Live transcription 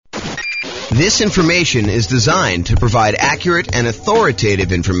This information is designed to provide accurate and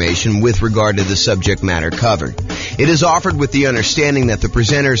authoritative information with regard to the subject matter covered. It is offered with the understanding that the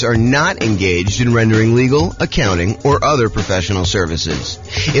presenters are not engaged in rendering legal, accounting, or other professional services.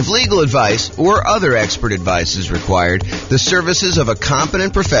 If legal advice or other expert advice is required, the services of a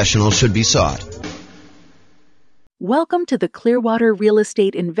competent professional should be sought. Welcome to the Clearwater Real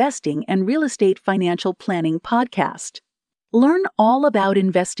Estate Investing and Real Estate Financial Planning podcast. Learn all about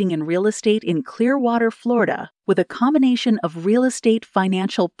investing in real estate in Clearwater, Florida, with a combination of real estate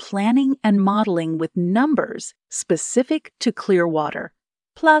financial planning and modeling with numbers specific to Clearwater,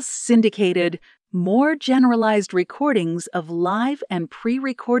 plus syndicated, more generalized recordings of live and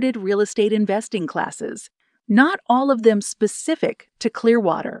pre-recorded real estate investing classes, not all of them specific to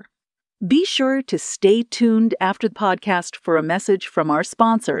Clearwater. Be sure to stay tuned after the podcast for a message from our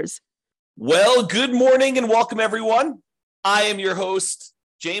sponsors. Well, good morning and welcome, everyone. I am your host,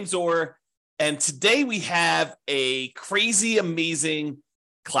 James Orr, and today we have a crazy, amazing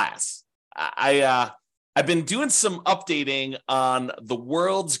class. I've been doing some updating on the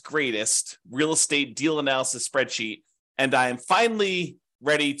world's greatest real estate deal analysis spreadsheet, and I am finally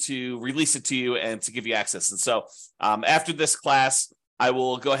ready to release it to you and to give you access. And so after this class, I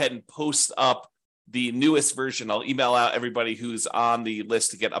will go ahead and post up the newest version. I'll email out everybody who's on the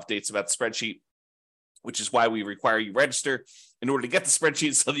list to get updates about the spreadsheet, which is why we require you register in order to get the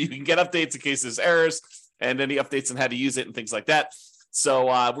spreadsheet so that you can get updates in case there's errors and any updates on how to use it and things like that. So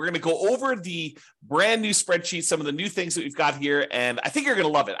we're going to go over the brand new spreadsheet, some of the new things that we've got here, and I think you're going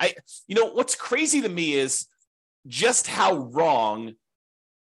to love it. What's crazy to me is just how wrong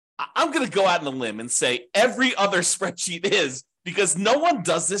I'm going to go out on a limb and say every other spreadsheet is, because no one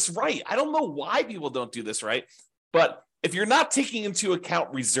does this right. I don't know why people don't do this right, but if you're not taking into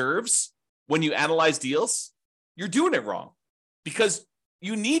account reserves when you analyze deals, you're doing it wrong, because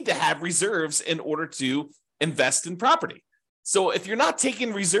you need to have reserves in order to invest in property. So if you're not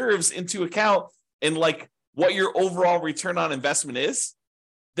taking reserves into account in like what your overall return on investment is,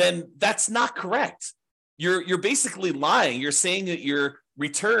 then that's not correct. You're basically lying. You're saying that your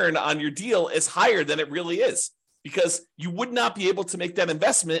return on your deal is higher than it really is, because you would not be able to make that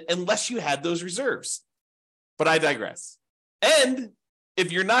investment unless you had those reserves. But I digress. And if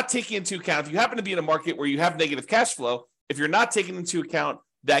you're not taking into account, if you happen to be in a market where you have negative cash flow, if you're not taking into account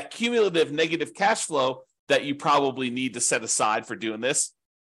that cumulative negative cash flow that you probably need to set aside for doing this,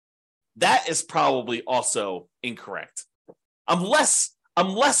 that is probably also incorrect. I'm less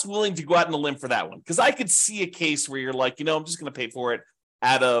willing to go out on a limb for that one, because I could see a case where you're like, I'm just going to pay for it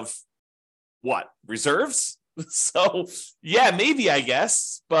out of what? Reserves? So yeah, maybe, I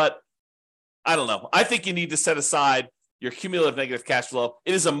guess, but I don't know. I think you need to set aside your cumulative negative cash flow.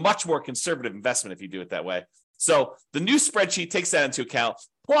 It is a much more conservative investment if you do it that way. So the new spreadsheet takes that into account.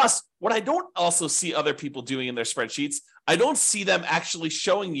 Plus, what I don't also see other people doing in their spreadsheets, I don't see them actually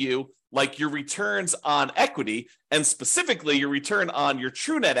showing you like your returns on equity, and specifically your return on your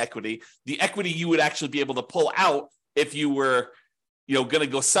true net equity, the equity you would actually be able to pull out if you were, going to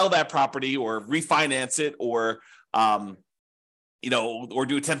go sell that property or refinance it, or or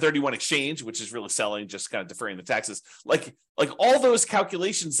do a 1031 exchange, which is really selling, just kind of deferring the taxes. Like all those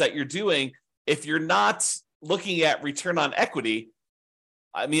calculations that you're doing, if you're not looking at return on equity,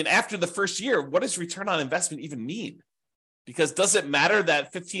 I mean, after the first year, what does return on investment even mean? Because does it matter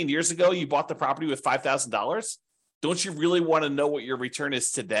that 15 years ago you bought the property with $5,000? Don't you really want to know what your return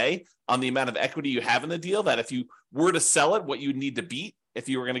is today on the amount of equity you have in the deal, that if you were to sell it, what you would need to beat if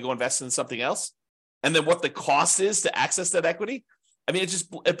you were going to go invest in something else? And then what the cost is to access that equity? I mean,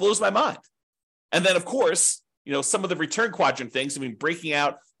 it blows my mind. And then, of course, some of the return quadrant things, breaking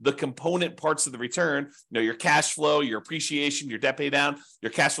out the component parts of the return, your cash flow, your appreciation, your debt pay down,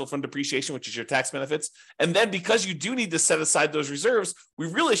 your cash flow from depreciation, which is your tax benefits. And then because you do need to set aside those reserves, we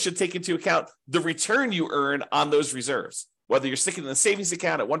really should take into account the return you earn on those reserves, whether you're sticking in the savings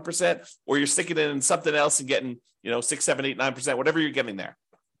account at 1% or you're sticking it in something else and getting, 6, 7, 8, 9%, whatever you're getting there.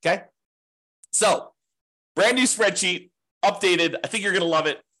 Okay. So brand new spreadsheet, updated. I think you're going to love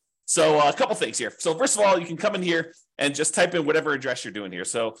it. So a couple things here. So first of all, you can come in here and just type in whatever address you're doing here.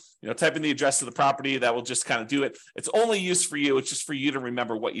 So, type in the address of the property. That will just kind of do it. It's only used for you. It's just for you to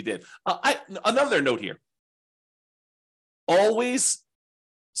remember what you did. Another note here. Always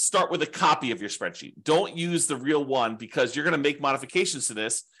start with a copy of your spreadsheet. Don't use the real one, because you're going to make modifications to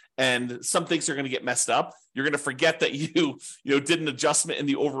this, and some things are going to get messed up. You're going to forget that you did an adjustment in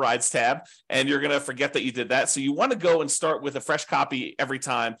the overrides tab, and you're going to forget that you did that. So you want to go and start with a fresh copy every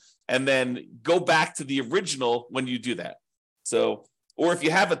time, and then go back to the original when you do that. So Or if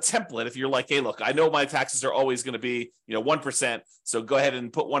you have a template, if you're like, hey, look, I know my taxes are always going to be, 1%. So go ahead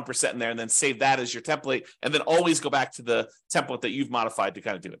and put 1% in there and then save that as your template. And then always go back to the template that you've modified to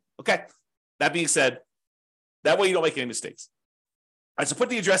kind of do it. Okay. That being said, that way you don't make any mistakes. All right. So put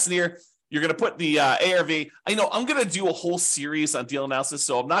the address in here. You're going to put the ARV. I'm going to do a whole series on deal analysis.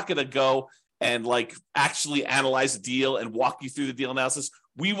 So I'm not going to go and actually analyze the deal and walk you through the deal analysis.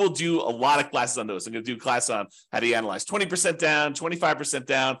 We will do a lot of classes on those. I'm going to do a class on how to analyze 20% down, 25%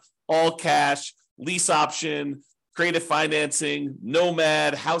 down, all cash, lease option, creative financing,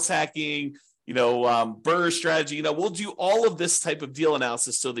 nomad, house hacking, BRRRR strategy. We'll do all of this type of deal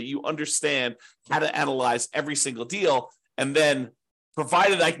analysis so that you understand how to analyze every single deal. And then,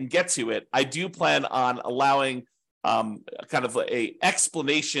 provided I can get to it, I do plan on allowing kind of a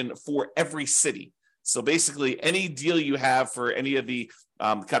explanation for every city. So basically, any deal you have for any of the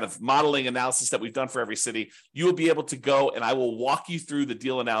kind of modeling analysis that we've done for every city, you will be able to go and I will walk you through the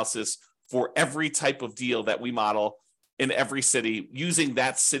deal analysis for every type of deal that we model in every city using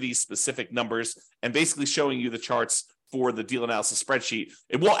that city's specific numbers and basically showing you the charts for the deal analysis spreadsheet.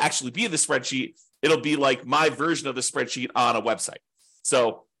 It won't actually be the spreadsheet. It'll be like my version of the spreadsheet on a website.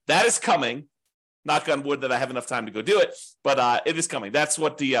 So that is coming. Knock on wood that I have enough time to go do it, but it is coming. That's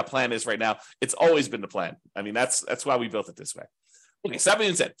what the plan is right now. It's always been the plan. I mean, that's why we built it this way. Okay, so that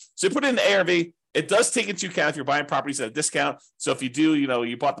being said, so you put in the ARV. It does take into account if you're buying properties at a discount. So if you do,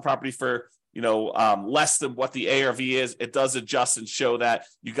 you bought the property for less than what the ARV is, it does adjust and show that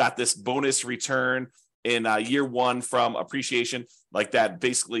you got this bonus return in year one from appreciation, like that.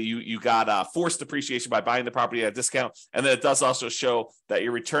 Basically, you got forced appreciation by buying the property at a discount, and then it does also show that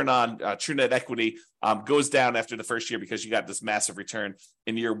your return on true net equity goes down after the first year because you got this massive return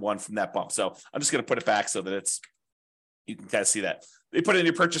in year one from that bump. So I'm just going to put it back so that you can kind of see that. They put in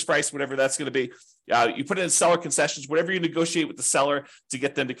your purchase price, whatever that's going to be. You put in seller concessions, whatever you negotiate with the seller to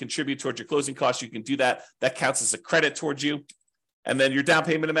get them to contribute towards your closing costs, you can do that. That counts as a credit towards you. And then your down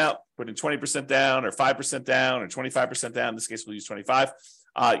payment amount, put in 20% down or 5% down or 25% down. In this case, we'll use 25.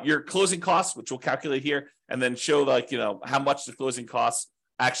 Your closing costs, which we'll calculate here, and then show how much the closing costs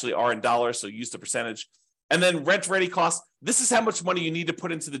actually are in dollars. So use the percentage. And then rent ready costs. This is how much money you need to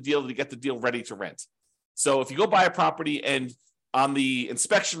put into the deal to get the deal ready to rent. So if you go buy a property and on the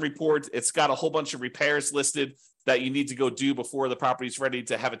inspection report, it's got a whole bunch of repairs listed that you need to go do before the property is ready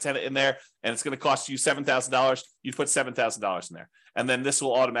to have a tenant in there, and it's going to cost you $7,000, you put $7,000 in there. And then this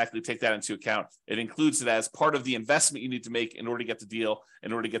will automatically take that into account. It includes it as part of the investment you need to make in order to get the deal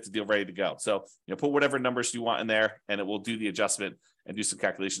ready to go. So, put whatever numbers you want in there, and it will do the adjustment and do some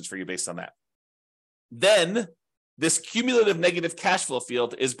calculations for you based on that. Then this cumulative negative cash flow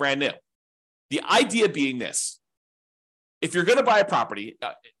field is brand new. The idea being this: if you're going to buy a property,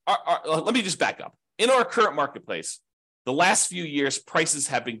 let me just back up. In our current marketplace, the last few years, prices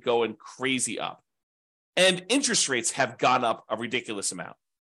have been going crazy up, and interest rates have gone up a ridiculous amount.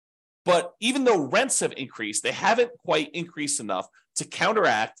 But even though rents have increased, they haven't quite increased enough to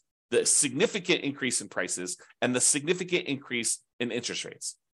counteract the significant increase in prices and the significant increase in interest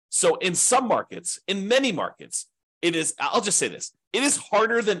rates. So in some markets, in many markets, I'll just say this, it is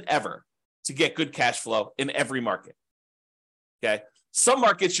harder than ever to get good cash flow in every market. Okay. Some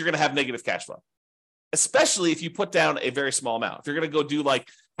markets, you're going to have negative cash flow, especially if you put down a very small amount. If you're going to go do like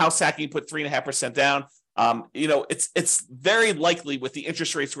house hacking, put 3.5% down, it's very likely with the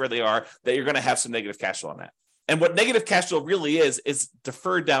interest rates where they are that you're going to have some negative cash flow on that. And what negative cash flow really is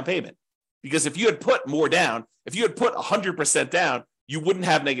deferred down payment. Because if you had put more down, if you had put 100% down, you wouldn't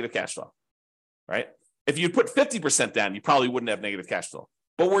have negative cash flow, right? If you put 50% down, you probably wouldn't have negative cash flow.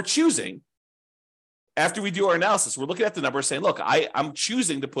 But we're choosing, after we do our analysis, we're looking at the numbers saying, look, I'm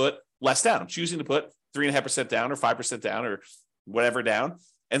choosing to put less down. I'm choosing to put 3.5% down or 5% down or whatever down.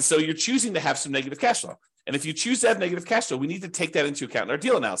 And so you're choosing to have some negative cash flow. And if you choose to have negative cash flow, we need to take that into account in our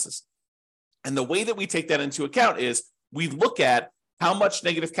deal analysis. And the way that we take that into account is we look at how much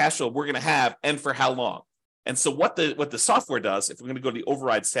negative cash flow we're going to have and for how long. And so what the software does, if we're going to go to the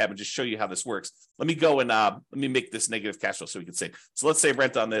overrides tab and just show you how this works, let me go and let me make this negative cash flow so we can see. So let's say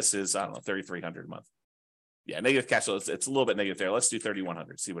rent on this is, I don't know, $3,300 a month. Yeah, negative cash flow, it's a little bit negative there. Let's do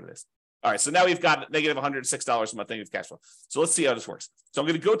 $3,100, see what it is. All right, so now we've got negative $106 a month negative cash flow. So let's see how this works. So I'm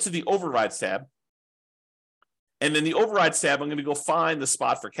going to go to the overrides tab. And in the overrides tab, I'm going to go find the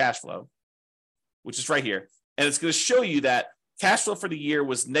spot for cash flow, which is right here. And it's going to show you that cash flow for the year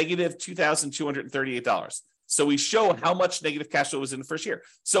was negative $2,238. So we show how much negative cash flow was in the first year.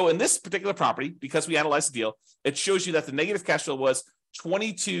 So in this particular property, because we analyzed the deal, it shows you that the negative cash flow was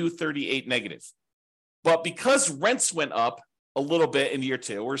 $2,238 negative. But because rents went up a little bit in year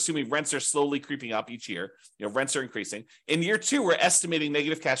 2. We're assuming rents are slowly creeping up each year. Rents are increasing. In year 2, we're estimating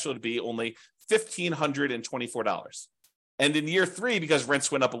negative cash flow to be only $1,524. And in year 3, because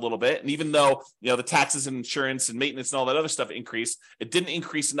rents went up a little bit, and even though the taxes and insurance and maintenance and all that other stuff increased, it didn't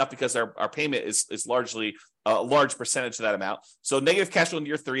increase enough because our payment is largely a large percentage of that amount. So negative cash flow in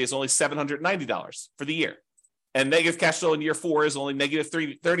year 3 is only $790 for the year. And negative cash flow in year 4 is only negative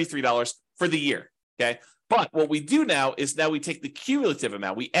 $33 for the year. Okay. But what we do now is we take the cumulative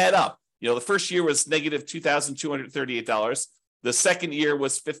amount. We add up. The first year was negative $2,238. The second year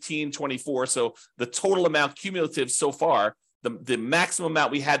was $1,524. So the total amount cumulative so far, the maximum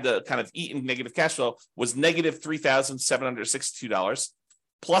amount we had to kind of eat in negative cash flow was negative $3,762,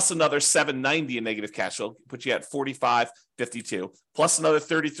 plus another $790 in negative cash flow, put you at $4,552, plus another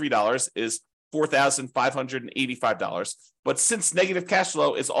 $33 is $4,585. But since negative cash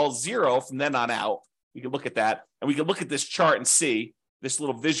flow is all zero from then on out, we can look at that, and we can look at this chart and see this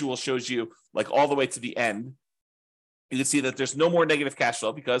little visual shows you like all the way to the end. You can see that there's no more negative cash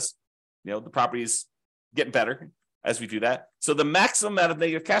flow because the property's getting better as we do that. So the maximum amount of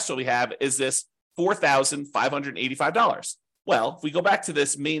negative cash flow we have is this $4,585. Well, if we go back to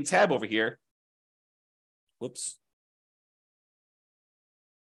this main tab over here, whoops.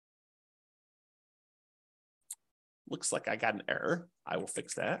 Looks like I got an error. I will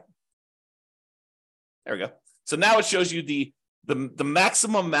fix that. There we go. So now it shows you the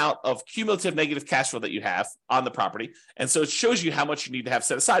maximum amount of cumulative negative cash flow that you have on the property. And so it shows you how much you need to have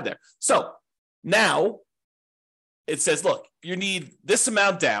set aside there. So now it says, look, you need this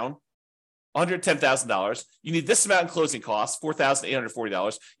amount down, $110,000. You need this amount in closing costs,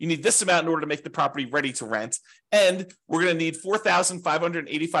 $4,840. You need this amount in order to make the property ready to rent. And we're going to need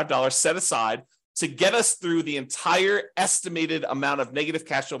 $4,585 set aside to get us through the entire estimated amount of negative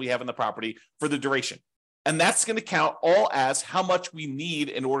cash flow we have in the property for the duration. And that's going to count all as how much we need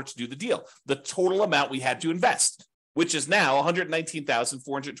in order to do the deal. The total amount we had to invest, which is now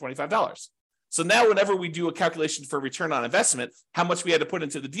 $119,425. So now whenever we do a calculation for return on investment, how much we had to put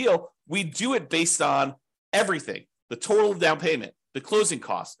into the deal, we do it based on everything: the total down payment, the closing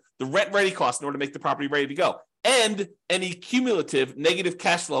costs, the rent ready costs in order to make the property ready to go, and any cumulative negative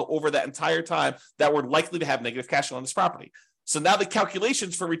cash flow over that entire time that we're likely to have negative cash flow on this property. So now the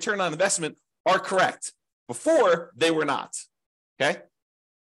calculations for return on investment are correct. Before, they were not. Okay?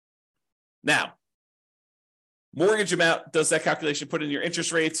 Now, mortgage amount does that calculation, put in your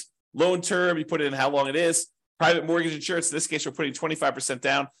interest rates, loan term, you put in how long it is. Private mortgage insurance, in this case, we're putting 25%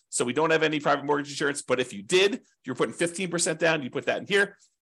 down, so we don't have any private mortgage insurance. But if you did, you're putting 15% down, you put that in here.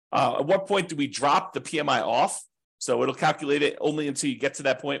 At what point do we drop the PMI off? So it'll calculate it only until you get to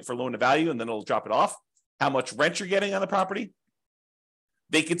that point for loan to value, and then it'll drop it off. How much rent you're getting on the property.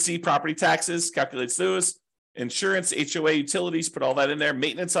 Vacancy, property taxes, calculates those. Insurance, HOA, utilities, put all that in there.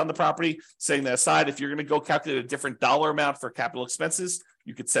 Maintenance on the property, setting that aside. If you're going to go calculate a different dollar amount for capital expenses,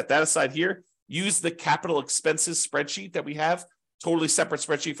 you could set that aside here. Use the capital expenses spreadsheet that we have, totally separate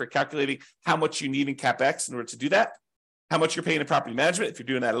spreadsheet for calculating how much you need in CapEx in order to do that. How much you're paying in property management, if you're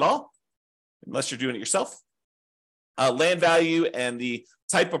doing that at all, unless you're doing it yourself. Land value and the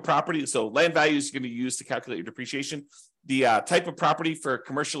type of property. So land value is going to be used to calculate your depreciation. The type of property for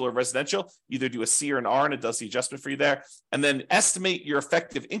commercial or residential, either do a C or an R, and it does the adjustment for you there. And then estimate your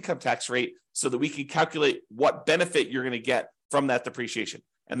effective income tax rate so that we can calculate what benefit you're going to get from that depreciation.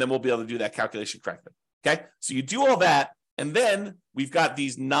 And then we'll be able to do that calculation correctly. Okay, so you do all that, and then we've got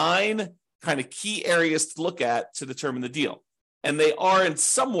these 9 kind of key areas to look at to determine the deal. And they are in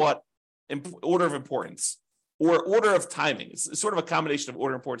somewhat order of importance or order of timing. It's sort of a combination of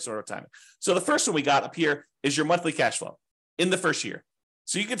order of importance and order of timing. So the first one we got up here is your monthly cash flow in the first year.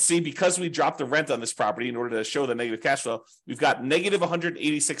 So you can see, because we dropped the rent on this property in order to show the negative cash flow, we've got negative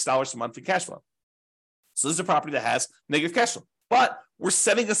 $186 a month in cash flow. So this is a property that has negative cash flow. But we're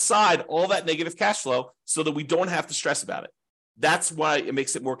setting aside all that negative cash flow so that we don't have to stress about it. That's why it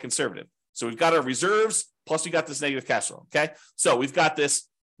makes it more conservative. So we've got our reserves, plus we got this negative cash flow, okay? So we've got this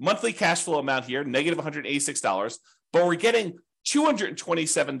monthly cash flow amount here, negative $186, but we're getting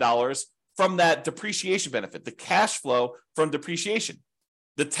 $227 from that depreciation benefit, the cash flow from depreciation,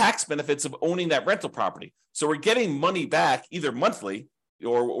 the tax benefits of owning that rental property. So we're getting money back either monthly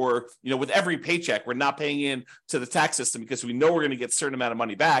or with every paycheck. We're not paying in to the tax system because we know we're going to get a certain amount of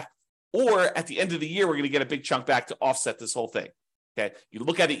money back, or at the end of the year, we're going to get a big chunk back to offset this whole thing. Okay, you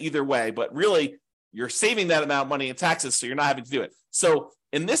look at it either way, but really you're saving that amount of money in taxes, so you're not having to do it. So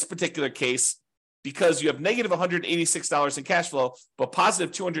in this particular case, because you have negative $186 in cash flow, but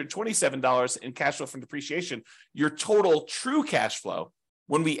positive $227 in cash flow from depreciation, your total true cash flow,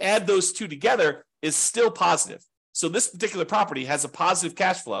 when we add those two together, is still positive. So this particular property has a positive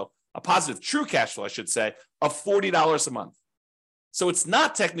cash flow, a positive true cash flow, I should say, of $40 a month. So it's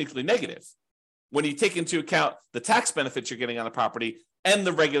not technically negative when you take into account the tax benefits you're getting on the property and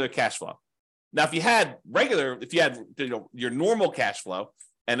the regular cash flow. Now, if you had your normal cash flow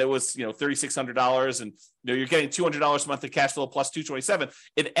and it was $3,600 and you're getting $200 a month of cash flow plus $227,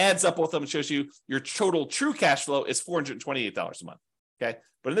 it adds up both of them and shows you your total true cash flow is $428 a month. Okay,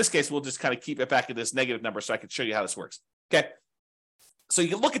 but in this case, we'll just kind of keep it back at this negative number so I can show you how this works. Okay, so you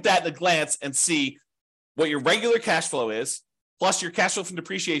can look at that at a glance and see what your regular cash flow is, plus your cash flow from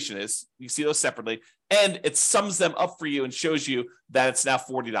depreciation is. You see those separately, and it sums them up for you and shows you that it's now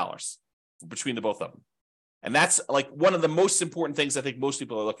 $40 between the both of them. And that's like one of the most important things I think most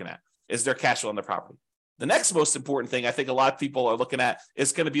people are looking at is their cash flow on their property. The next most important thing I think a lot of people are looking at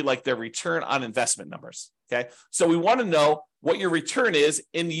is going to be like their return on investment numbers. Okay, so we want to know what your return is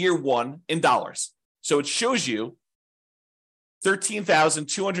in year one in dollars. So it shows you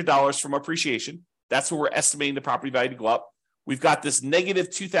 $13,200 from appreciation. That's where we're estimating the property value to go up. We've got this negative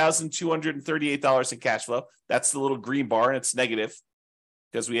 $2,238 in cash flow. That's the little green bar, and it's negative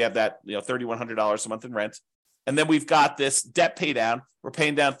because we have that $3,100 a month in rent. And then we've got this debt pay down. We're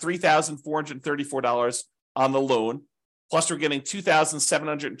paying down $3,434 on the loan, plus we're getting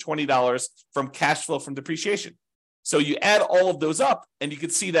 $2,720 from cash flow from depreciation. So you add all of those up, and you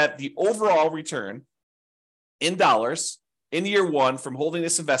can see that the overall return in dollars in year one from holding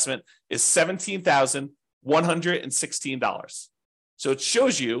this investment is $17,116. So it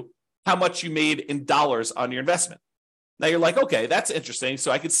shows you how much you made in dollars on your investment. Now you're like, okay, that's interesting.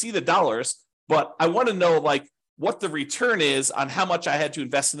 So I could see the dollars, but I want to know what the return is on how much I had to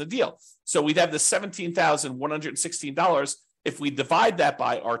invest in the deal. So we'd have the $17,116. If we divide that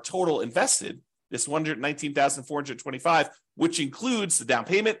by our total invested, this $119,425, which includes the down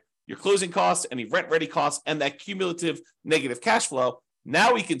payment, your closing costs, any rent-ready costs, and that cumulative negative cash flow,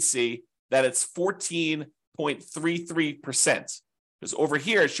 now we can see that it's 14.33%. Because over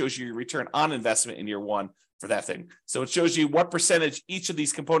here, it shows you your return on investment in year one for that thing. So it shows you what percentage each of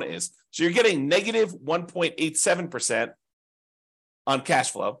these component is. So you're getting negative 1.87% on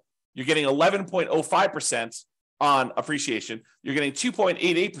cash flow. You're getting 11.05% on appreciation. You're getting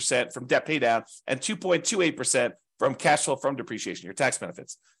 2.88% from debt pay down and 2.28% from cash flow from depreciation, your tax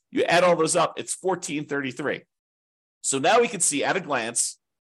benefits. You add all those up, it's 1433. So now we can see at a glance,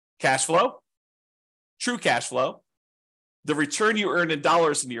 cash flow, true cash flow, the return you earned in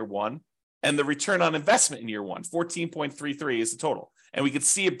dollars in year one, and the return on investment in year one, 14.33 is the total. And we can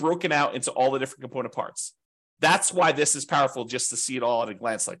see it broken out into all the different component parts. That's why this is powerful, just to see it all at a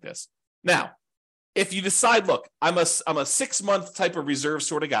glance like this. Now, if you decide, look, I'm a 6-month type of reserve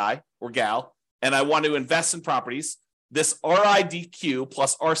sort of guy or gal, and I want to invest in properties, this RIDQ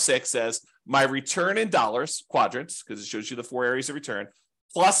plus R6 says my return in dollars, quadrants, because it shows you the 4 areas of return,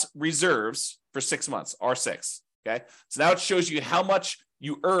 plus reserves for 6 months, R6. Okay, so now it shows you how much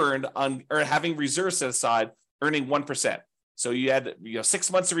you earned on having reserves set aside, earning 1%. So you had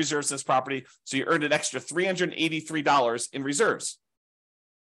 6 months of reserves in this property, so you earned an extra $383 in reserves.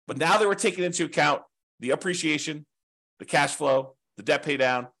 But now that we're taking into account the appreciation, the cash flow, the debt pay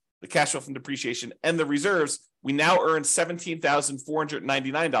down, the cash flow from depreciation, and the reserves, we now earn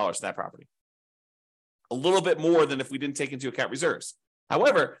 $17,499 in that property. A little bit more than if we didn't take into account reserves.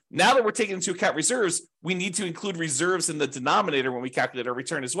 However, now that we're taking into account reserves, we need to include reserves in the denominator when we calculate our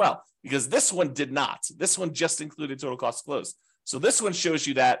return as well, because this one did not. This one just included total cost to close. So this one shows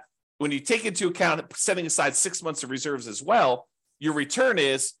you that when you take into account setting aside 6 months of reserves as well, your return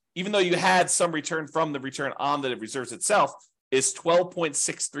is, even though you had some return from the return on the reserves itself, is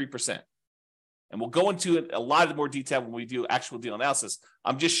 12.63%. And we'll go into a lot more detail when we do actual deal analysis.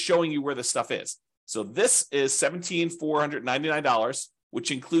 I'm just showing you where this stuff is. So this is $17,499,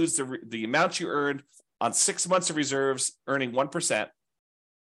 which includes the amount you earned on 6 months of reserves, earning 1%.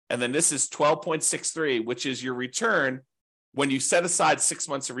 And then this is 12.63, which is your return when you set aside 6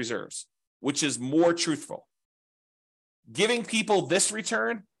 months of reserves, which is more truthful. Giving people this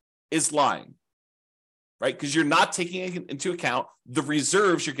return is lying, right? Because you're not taking into account the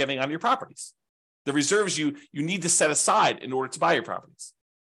reserves you're getting on your properties. The reserves you need to set aside in order to buy your properties.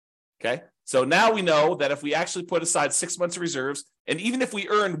 Okay, so now we know that if we actually put aside 6 months of reserves, and even if we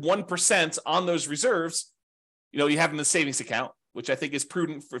earn 1% on those reserves, you have them in the savings account, which I think is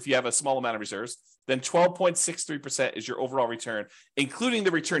prudent for if you have a small amount of reserves, then 12.63% is your overall return, including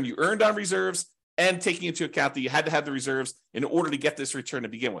the return you earned on reserves and taking into account that you had to have the reserves in order to get this return to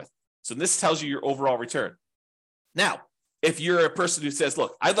begin with. So this tells you your overall return. Now, if you're a person who says,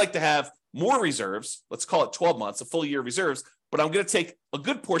 look, I'd like to have more reserves, let's call it 12 months, a full year of reserves, but I'm going to take a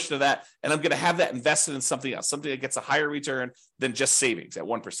good portion of that and I'm going to have that invested in something else, something that gets a higher return than just savings at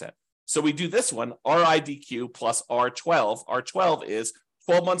 1%. So we do this one, RIDQ plus R12. R12 is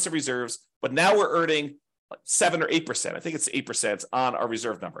 12 months of reserves, but now we're earning 7 or 8%. I think it's 8% on our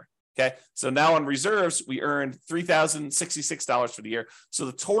reserve number. Okay. So now on reserves, we earned $3,066 for the year. So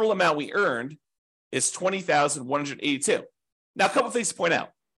the total amount we earned is $20,182. Now, a couple of things to point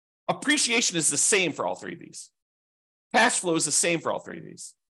out. Appreciation is the same for all three of these. Cash flow is the same for all three of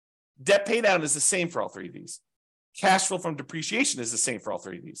these. Debt pay down is the same for all three of these. Cash flow from depreciation is the same for all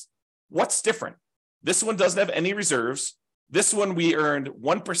three of these. What's different? This one doesn't have any reserves. This one we earned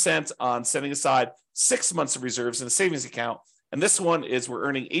 1% on setting aside 6 months of reserves in a savings account. And this one is we're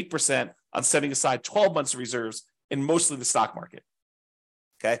earning 8% on setting aside 12 months of reserves in mostly the stock market.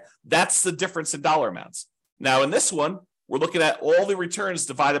 Okay, that's the difference in dollar amounts. Now in this one, we're looking at all the returns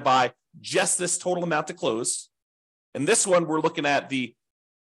divided by just this total amount to close. In this one, we're looking at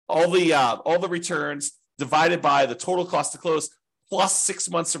all the returns divided by the total cost to close plus 6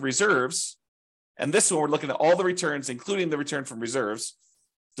 months of reserves. And this one, we're looking at all the returns, including the return from reserves,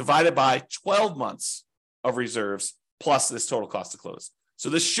 divided by 12 months of reserves plus this total cost to close. So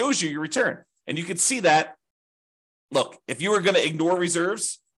this shows you your return. And you can see that, look, if you were going to ignore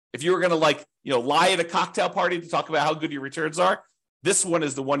reserves, if you were going to lie at a cocktail party to talk about how good your returns are, this one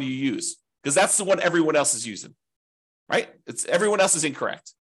is the one you use because that's the one everyone else is using, right? Everyone else is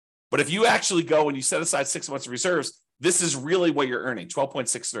incorrect. But if you actually go and you set aside 6 months of reserves, this is really what you're earning,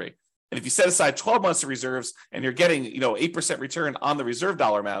 12.63. And if you set aside 12 months of reserves and you're getting 8% return on the reserve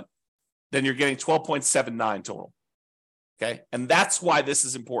dollar amount, then you're getting 12.79 total. Okay. And that's why this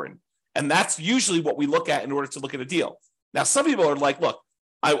is important. And that's usually what we look at in order to look at a deal. Now, some people are like, look,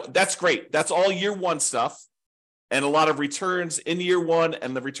 that's great. That's all year one stuff and a lot of returns in year one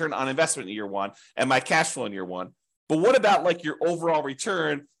and the return on investment in year one and my cash flow in year one. But what about like your overall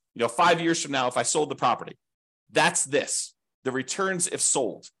return, 5 years from now, if I sold the property? That's the returns if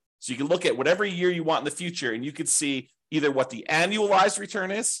sold. So you can look at whatever year you want in the future and you could see either what the annualized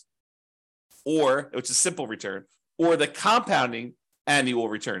return is, which is simple return, or the compounding annual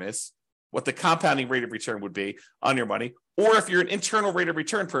return is, what the compounding rate of return would be on your money. Or if you're an internal rate of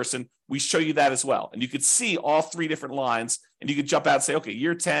return person, we show you that as well. And you could see all three different lines and you could jump out and say, okay,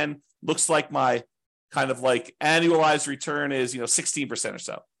 year 10 looks like my kind of like annualized return is, 16% or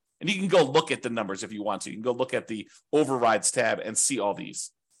so. And you can go look at the numbers if you want to. You can go look at the overrides tab and see all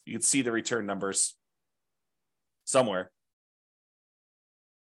these. You can see the return numbers somewhere.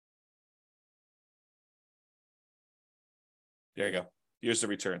 There you go. Here's the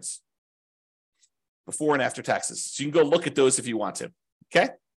returns. Before and after taxes. So you can go look at those if you want to. Okay?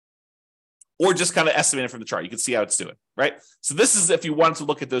 Or just kind of estimate it from the chart. You can see how it's doing, right? So this is if you wanted to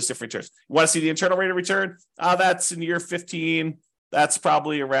look at those different returns. You want to see the internal rate of return? That's in year 15. That's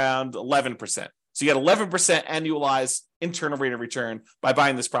probably around 11%. So you get 11% annualized internal rate of return by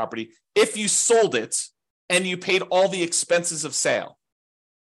buying this property. If you sold it and you paid all the expenses of sale,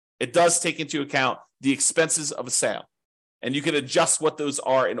 it does take into account the expenses of a sale. And you can adjust what those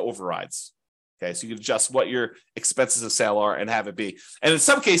are in overrides. Okay, so you can adjust what your expenses of sale are and have it be. And in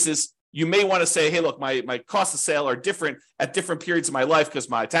some cases, you may want to say, hey, look, my costs of sale are different at different periods of my life because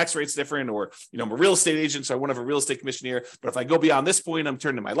my tax rate's different, or I'm a real estate agent, so I won't have a real estate commission here. But if I go beyond this point, I'm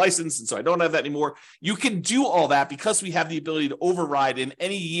turning my license, and so I don't have that anymore. You can do all that because we have the ability to override in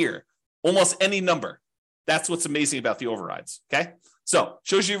any year, almost any number. That's what's amazing about the overrides. Okay, so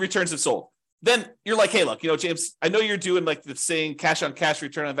shows you returns if sold. Then you're like, hey, look, James, I know you're doing like the saying cash on cash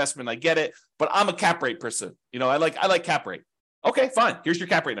return on investment. I get it, but I'm a cap rate person. I like cap rate. Okay, fine. Here's your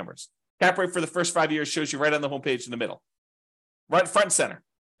cap rate numbers. Cap rate for the first 5 years shows you right on the homepage in the middle, right front and center.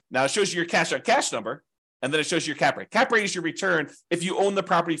 Now it shows you your cash on cash number, and then it shows you your cap rate. Cap rate is your return if you own the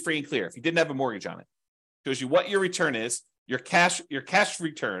property free and clear, if you didn't have a mortgage on it. It shows you what your return is, your cash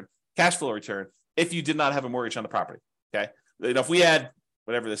return, cash flow return, if you did not have a mortgage on the property. Okay. If we had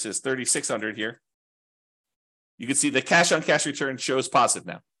whatever this is, 3,600 here, you can see the cash on cash return shows positive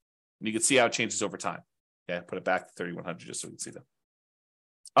now. And you can see how it changes over time. Okay, put it back to 3,100 just so we can see them.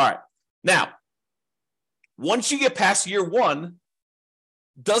 All right. Now, once you get past year one,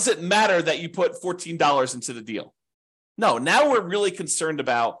 does it matter that you put $14 into the deal? No, now we're really concerned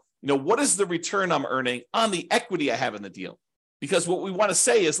about, what is the return I'm earning on the equity I have in the deal? Because what we want to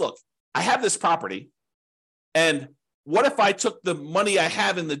say is, look, I have this property, and what if I took the money I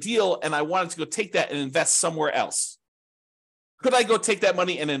have in the deal and I wanted to go take that and invest somewhere else? Could I go take that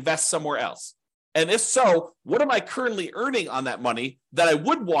money and invest somewhere else? And if so, what am I currently earning on that money that I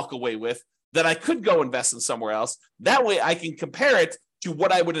would walk away with that I could go invest in somewhere else? That way I can compare it to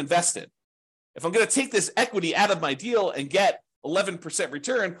what I would invest in. If I'm going to take this equity out of my deal and get 11%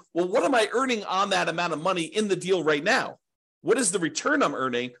 return, well, what am I earning on that amount of money in the deal right now? What is the return I'm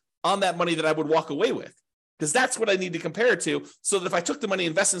earning on that money that I would walk away with? Because that's what I need to compare it to, so that if I took the money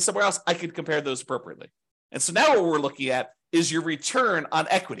and invested somewhere else, I could compare those appropriately. And so now what we're looking at is your return on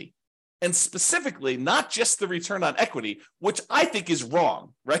equity. And specifically, not just the return on equity, which I think is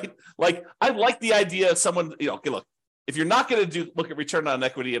wrong, right? Like, I like the idea of someone, okay, look, if you're not going to look at return on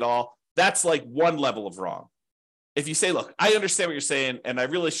equity at all, that's like one level of wrong. If you say, look, I understand what you're saying, and I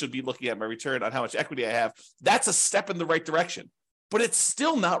really should be looking at my return on how much equity I have, that's a step in the right direction. But it's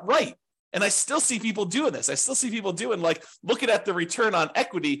still not right. And I still see people doing this. I still see people doing, like, looking at the return on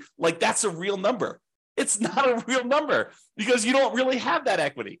equity like that's a real number. It's not a real number because you don't really have that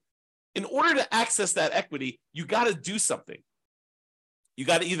equity. In order to access that equity, you got to do something. You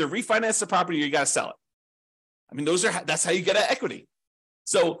got to either refinance the property or you got to sell it. I mean, that's how you get equity.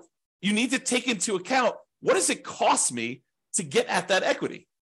 So you need to take into account, what does it cost me to get at that equity?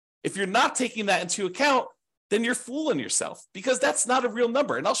 If you're not taking that into account, then you're fooling yourself, because that's not a real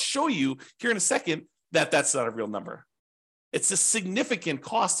number. And I'll show you here in a second that that's not a real number. It's a significant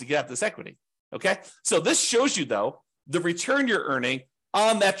cost to get at this equity. Okay. So this shows you, though, the return you're earning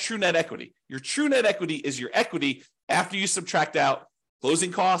on that true net equity. Your true net equity is your equity after you subtract out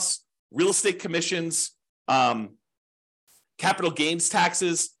closing costs, real estate commissions, capital gains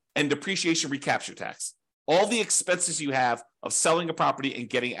taxes, and depreciation recapture tax. All the expenses you have of selling a property and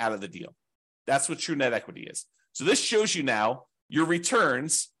getting out of the deal. That's what true net equity is. So this shows you now your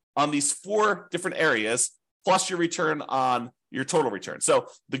returns on these 4 different areas, plus your return on your total return. So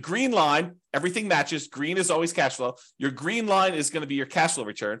the green line, everything matches. Green is always cash flow. Your green line is going to be your cash flow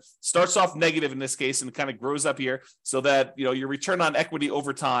return. Starts off negative in this case and kind of grows up here, so that your return on equity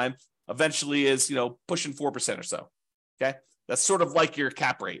over time eventually is pushing 4% or so. Okay, that's sort of like your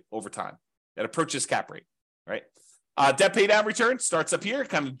cap rate over time. It approaches cap rate, right? Debt pay down return starts up here,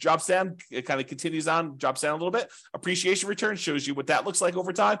 kind of drops down, it kind of continues on, drops down a little bit. Appreciation return shows you what that looks like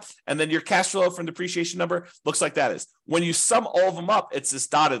over time. And then your cash flow from depreciation number looks like that is. When you sum all of them up, it's this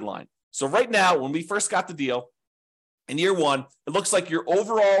dotted line. So right now, when we first got the deal in year 1, it looks like your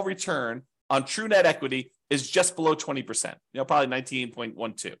overall return on true net equity is just below 20%, probably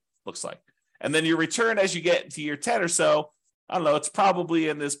 19.12 looks like. And then your return as you get to year 10 or so, I don't know, it's probably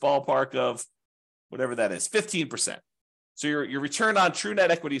in this ballpark of whatever that is, 15%. So your return on true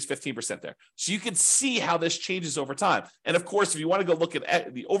net equity is 15% there. So you can see how this changes over time. And of course, if you want to go look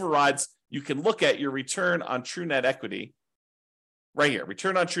at the overrides, you can look at your return on true net equity right here,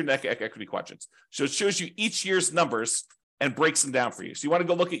 return on true net equity quadrants. So it shows you each year's numbers and breaks them down for you. So you want to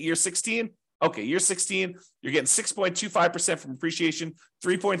go look at year 16? Okay, year 16, you're getting 6.25% from appreciation,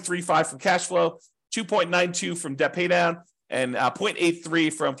 3.35 from cash flow, 2.92 from debt pay down, and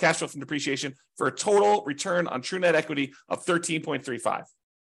 0.83 from cash flow from depreciation, for a total return on true net equity of 13.35.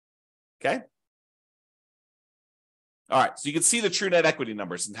 Okay? All right, so you can see the true net equity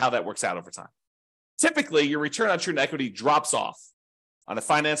numbers and how that works out over time. Typically, your return on true net equity drops off. On a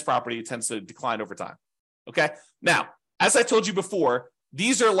finance property, it tends to decline over time. Okay? Now, as I told you before,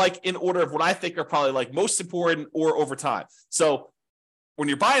 these are like in order of what I think are probably like most important or over time. So when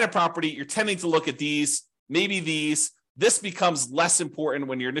you're buying a property, you're tending to look at these, maybe these. This becomes less important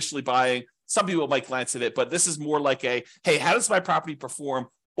when you're initially buying. Some people might glance at it, but this is more like hey, how does my property perform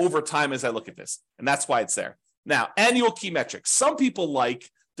over time as I look at this? And that's why it's there. Now, annual key metrics. Some people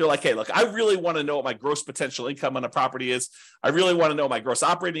they're like, hey, look, I really want to know what my gross potential income on a property is. I really want to know what my gross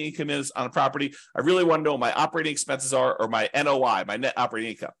operating income is on a property. I really want to know what my operating expenses are, or my NOI, my net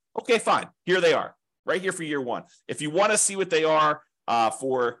operating income. Okay, fine. Here they are, right here for year 1. If you want to see what they are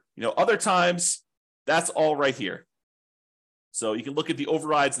for other times, that's all right here. So you can look at the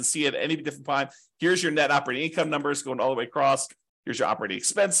overrides and see it at any different time. Here's your net operating income numbers going all the way across. Here's your operating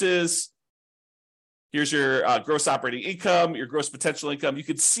expenses. Here's your gross operating income, your gross potential income. You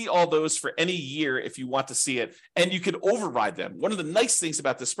can see all those for any year if you want to see it, and you can override them. One of the nice things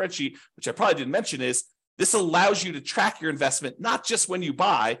about this spreadsheet, which I probably didn't mention, is this allows you to track your investment, not just when you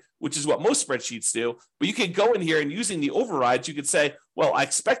buy, which is what most spreadsheets do, but you can go in here and using the overrides, you could say, well, I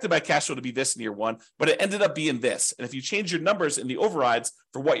expected my cash flow to be this in year 1, but it ended up being this. And if you change your numbers in the overrides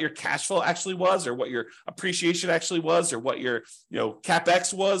for what your cash flow actually was, or what your appreciation actually was, or what your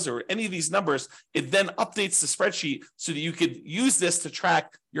CapEx was, or any of these numbers, it then updates the spreadsheet so that you could use this to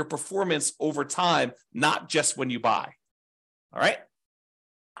track your performance over time, not just when you buy. All right.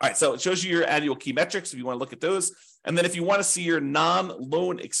 All right, so it shows you your annual key metrics if you want to look at those. And then if you want to see your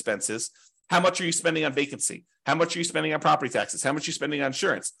non-loan expenses, how much are you spending on vacancy? How much are you spending on property taxes? How much are you spending on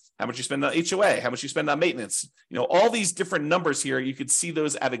insurance? How much you spend on HOA? How much you spend on maintenance? All these different numbers here, you could see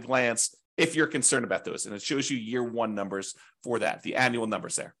those at a glance if you're concerned about those. And it shows you year one numbers for that, the annual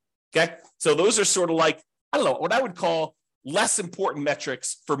numbers there. Okay. So those are sort of like, I don't know, what I would call less important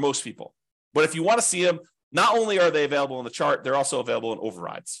metrics for most people. But if you want to see them, not only are they available in the chart, they're also available in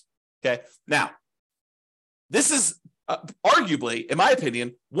overrides. Okay. Now, this is arguably, in my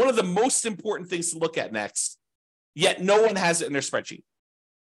opinion, one of the most important things to look at next, yet no one has it in their spreadsheet.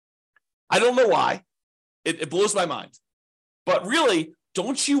 I don't know why. It blows my mind. But really,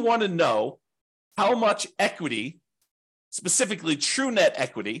 don't you want to know how much equity, specifically true net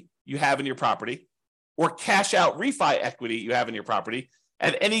equity, you have in your property, or cash out refi equity you have in your property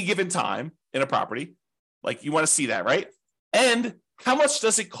at any given time in a property? Like, you want to see that, right? And how much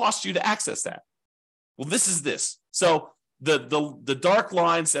does it cost you to access that? Well, this is this. So the dark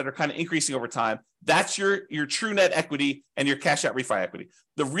lines that are kind of increasing over time, that's your true net equity and your cash out refi equity.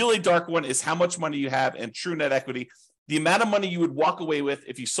 The really dark one is how much money you have in true net equity, the amount of money you would walk away with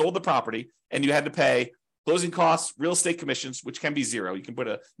if you sold the property and you had to pay closing costs, real estate commissions, which can be zero. You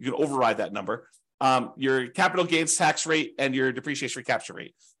can override that number. Your capital gains tax rate and your depreciation recapture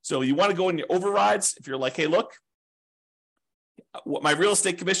rate. So you want to go in your overrides. If you're like, hey, look, what my real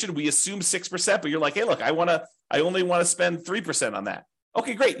estate commission, we assume 6%, but you're like, hey, look, I only want to spend 3% on that.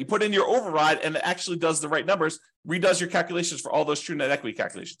 Okay, great. You put in your override and it actually does the right numbers, redoes your calculations for all those true net equity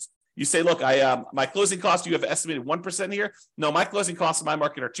calculations. You say, look, my closing costs, you have estimated 1% here. No, my closing costs in my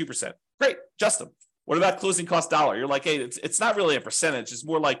market are 2%. Great, adjust them. What about closing cost dollar? You're like, hey, it's not really a percentage. It's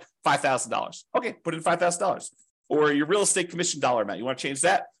more like $5,000. Okay, put in $5,000. Or your real estate commission dollar amount. You want to change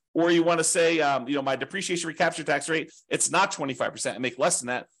that? Or you want to say, my depreciation recapture tax rate, it's not 25%. I make less than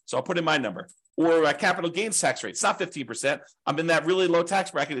that, so I'll put in my number. Or a capital gains tax rate, it's not 15%. I'm in that really low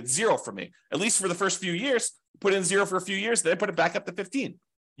tax bracket. It's zero for me, at least for the first few years. Put in zero for a few years, then put it back up to 15.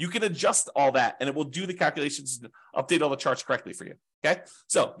 You can adjust all that, and it will do the calculations and update all the charts correctly for you. Okay,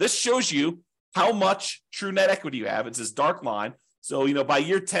 so this shows you how much true net equity you have. It's this dark line. So, by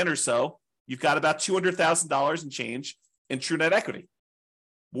year 10 or so, you've got about $200,000 and change in true net equity.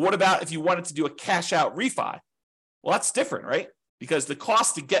 But what about if you wanted to do a cash out refi? Well, that's different, right? Because the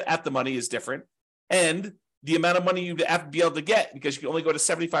cost to get at the money is different. And the amount of money you have to be able to get, because you can only go to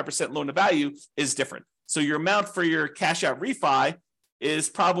 75% loan to value, is different. So your amount for your cash out refi is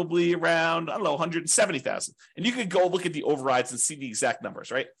probably around, $170,000. And you could go look at the overrides and see the exact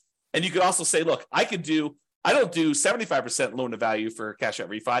numbers, right? And you could also say, look, I don't do 75% loan to value for cash out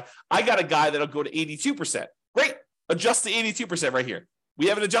refi. I got a guy that'll go to 82%. Great. Adjust to 82% right here. We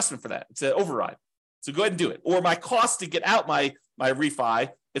have an adjustment for that. It's an override. So go ahead and do it. Or my cost to get out my refi,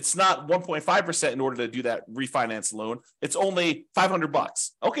 it's not 1.5% in order to do that refinance loan. It's only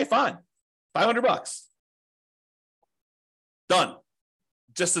 $500. Okay, fine. $500. Done.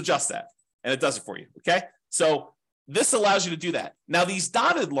 Just adjust that. And it does it for you. Okay. So this allows you to do that. Now, these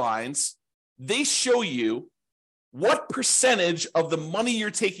dotted lines, they show you what percentage of the money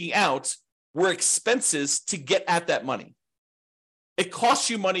you're taking out were expenses to get at that money. It costs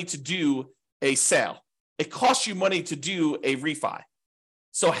you money to do a sale. It costs you money to do a refi.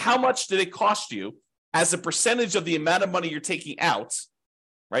 So how much did it cost you as a percentage of the amount of money you're taking out,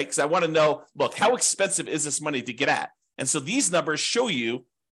 right? Because I want to know, look, how expensive is this money to get at? And so these numbers show you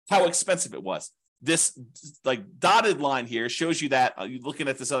how expensive it was. This like dotted line here shows you that, you're looking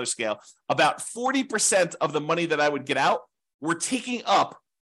at this other scale, about 40% of the money that I would get out were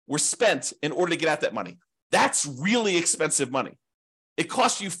spent in order to get at that money. That's really expensive money. It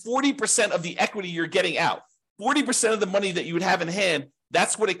costs you 40% of the equity you're getting out. 40% of the money that you would have in hand,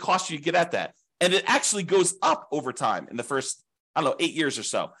 that's what it costs you to get at that. And it actually goes up over time in the first, 8 years or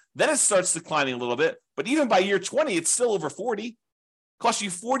so. Then it starts declining a little bit. But even by year 20, it's still over 40. It costs you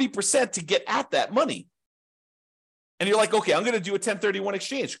 40% to get at that money. And you're like, okay, I'm going to do a 1031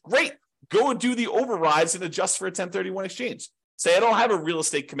 exchange. Great. Go and do the overrides and adjust for a 1031 exchange. Say, I don't have a real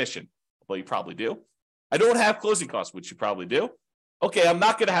estate commission. Well, you probably do. I don't have closing costs, which you probably do. Okay, I'm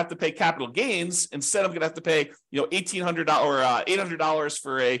not going to have to pay capital gains. Instead, I'm going to have to pay, $1,800 or $800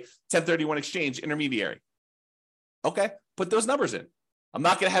 for a 1031 exchange intermediary. Okay, put those numbers in. I'm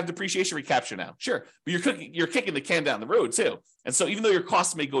not going to have depreciation recapture now. Sure, but you're kicking the can down the road too. And so even though your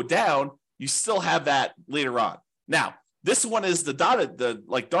costs may go down, you still have that later on. Now, this one is the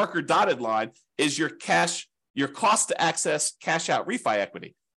darker dotted line is your cost to access cash out refi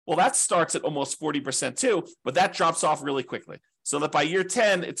equity. Well, that starts at almost 40% too, but that drops off really quickly. So that by year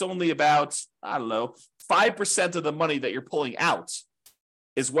 10, it's only about, 5% of the money that you're pulling out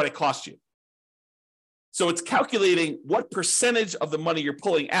is what it costs you. So it's calculating what percentage of the money you're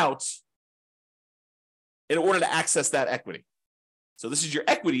pulling out in order to access that equity. So this is your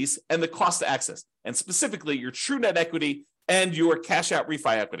equities and the cost to access, and specifically your true net equity and your cash out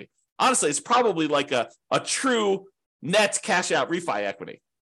refi equity. honestly, it's probably like a true net cash out refi equity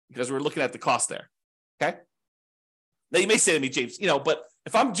because we're looking at the cost there. Okay. Now you may say to me, James, but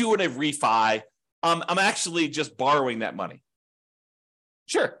if I'm doing a refi, I'm actually just borrowing that money.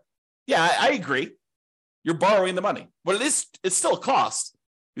 Sure. Yeah, I agree. You're borrowing the money, but it's still a cost.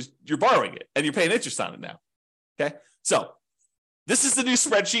 You're borrowing it and you're paying interest on it now. Okay. So this is the new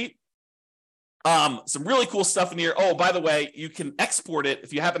spreadsheet. Some really cool stuff in here. Oh, by the way, you can export it.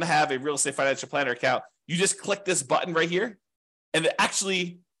 If you happen to have a real estate financial planner account, you just click this button right here and it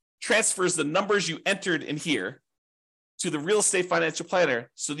actually transfers the numbers you entered in here to the real estate financial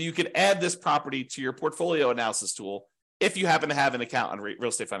planner so that you can add this property to your portfolio analysis tool if you happen to have an account on real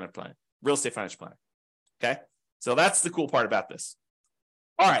estate financial planner. Okay. So that's the cool part about this.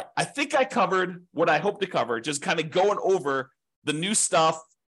 All right. I think I covered what I hope to cover, just kind of going over the new stuff,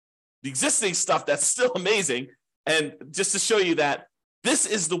 the existing stuff that's still amazing. And just to show you that this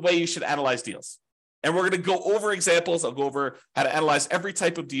is the way you should analyze deals. And we're going to go over examples. I'll go over how to analyze every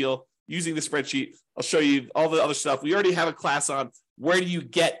type of deal using the spreadsheet. I'll show you all the other stuff. We already have a class on where do you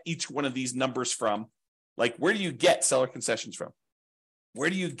get each one of these numbers from? Like, where do you get seller concessions from? Where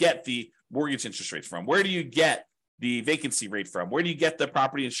do you get the mortgage interest rates from? Where do you get the vacancy rate from? Where do you get the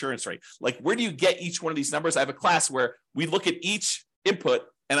property insurance rate? Like, where do you get each one of these numbers? I have a class where we look at each input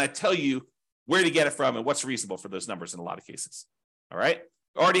and I tell you where to get it from and what's reasonable for those numbers in a lot of cases. All right.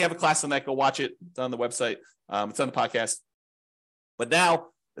 I already have a class on that. Go watch it. It's on the website. It's on the podcast. But now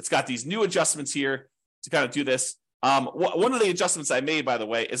it's got these new adjustments here to kind of do this. One of the adjustments I made, by the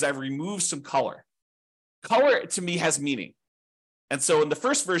way, is I've removed some color. Color to me has meaning. And so in the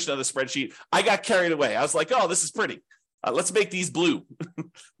first version of the spreadsheet, I got carried away. I was like, oh, this is pretty. Let's make these blue.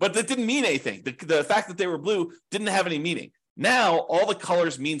 But that didn't mean anything. The fact that they were blue didn't have any meaning. Now all the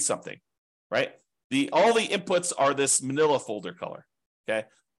colors mean something, right? All the inputs are this manila folder color, okay?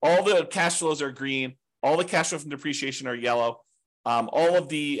 All the cash flows are green. All the cash flow from depreciation are yellow. All of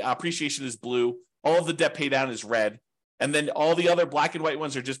the appreciation is blue. All of the debt pay down is red. And then all the other black and white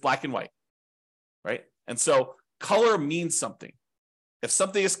ones are just black and white, right? And so color means something. If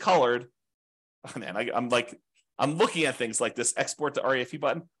something is colored, oh man, I'm looking at things like this export to REFE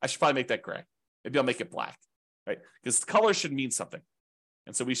button. I should probably make that gray. Maybe I'll make it black, right? Because color should mean something.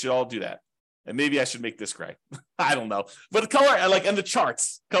 And so we should all do that. And maybe I should make this gray. I don't know. But the color, and the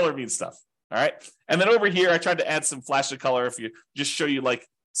charts, color means stuff. All right. And then over here, I tried to add some flash of color if you just show you like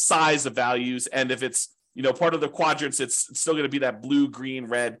size of values. And if it's, part of the quadrants, it's still going to be that blue, green,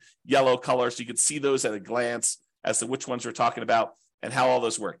 red, yellow color. So you can see those at a glance as to which ones we're talking about and how all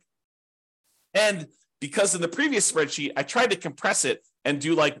those work. And because in the previous spreadsheet, I tried to compress it and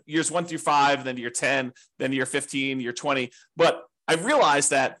do like years 1 through 5, then year 10, then year 15, year 20. But I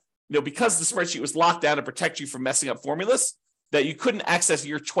realized that, because the spreadsheet was locked down to protect you from messing up formulas, that you couldn't access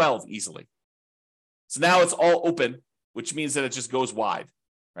year 12 easily. So now it's all open, which means that it just goes wide,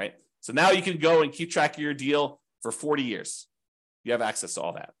 right? So now you can go and keep track of your deal for 40 years. You have access to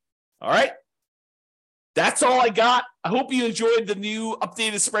all that. All right. That's all I got. I hope you enjoyed the new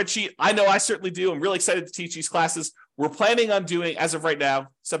updated spreadsheet. I know I certainly do. I'm really excited to teach these classes. We're planning on doing, as of right now,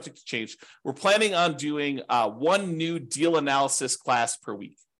 subject to change, we're planning on doing one new deal analysis class per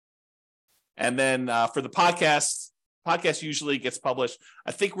week. And then for the podcast usually gets published.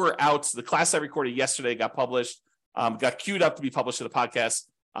 I think we're out. The class I recorded yesterday got published, got queued up to be published to the podcast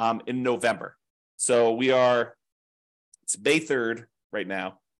in November. So it's May 3rd right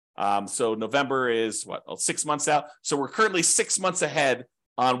now. So November is 6 months out. So we're currently 6 months ahead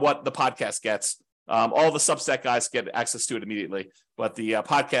on what the podcast gets. All the Substack guys get access to it immediately, but the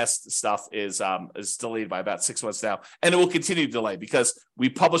podcast stuff is delayed by about 6 months now, and it will continue to delay because we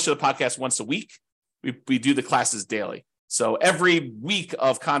publish the podcast once a week. We do the classes daily. So every week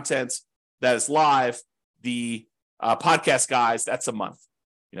of content that is live, the podcast guys, that's a month,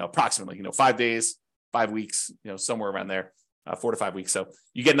 approximately, 5 days, 5 weeks, somewhere around there. 4 to 5 weeks. So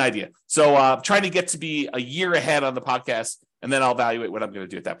you get an idea. So trying to get to be a year ahead on the podcast, and then I'll evaluate what I'm going to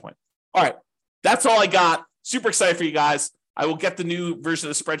do at that point. All right. That's all I got. Super excited for you guys. I will get the new version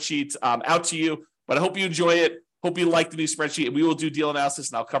of the spreadsheet out to you, but I hope you enjoy it. Hope you like the new spreadsheet, and we will do deal analysis,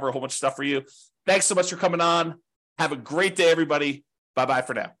 and I'll cover a whole bunch of stuff for you. Thanks so much for coming on. Have a great day, everybody. Bye-bye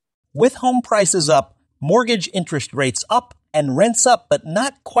for now. With home prices up, mortgage interest rates up, and rents up, but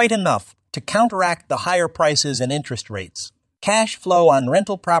not quite enough to counteract the higher prices and interest rates, cash flow on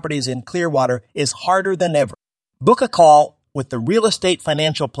rental properties in Clearwater is harder than ever. Book a call with the Real Estate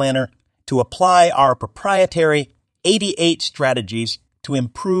Financial Planner to apply our proprietary 88 strategies to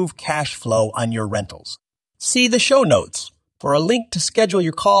improve cash flow on your rentals. See the show notes for a link to schedule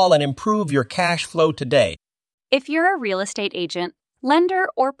your call and improve your cash flow today. If you're a real estate agent lender,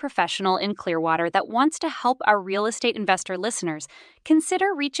 or professional in Clearwater that wants to help our real estate investor listeners,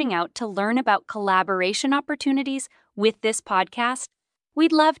 consider reaching out to learn about collaboration opportunities with this podcast.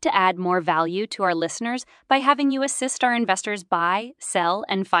 We'd love to add more value to our listeners by having you assist our investors buy, sell,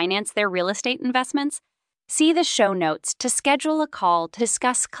 and finance their real estate investments. See the show notes to schedule a call to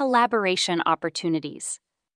discuss collaboration opportunities.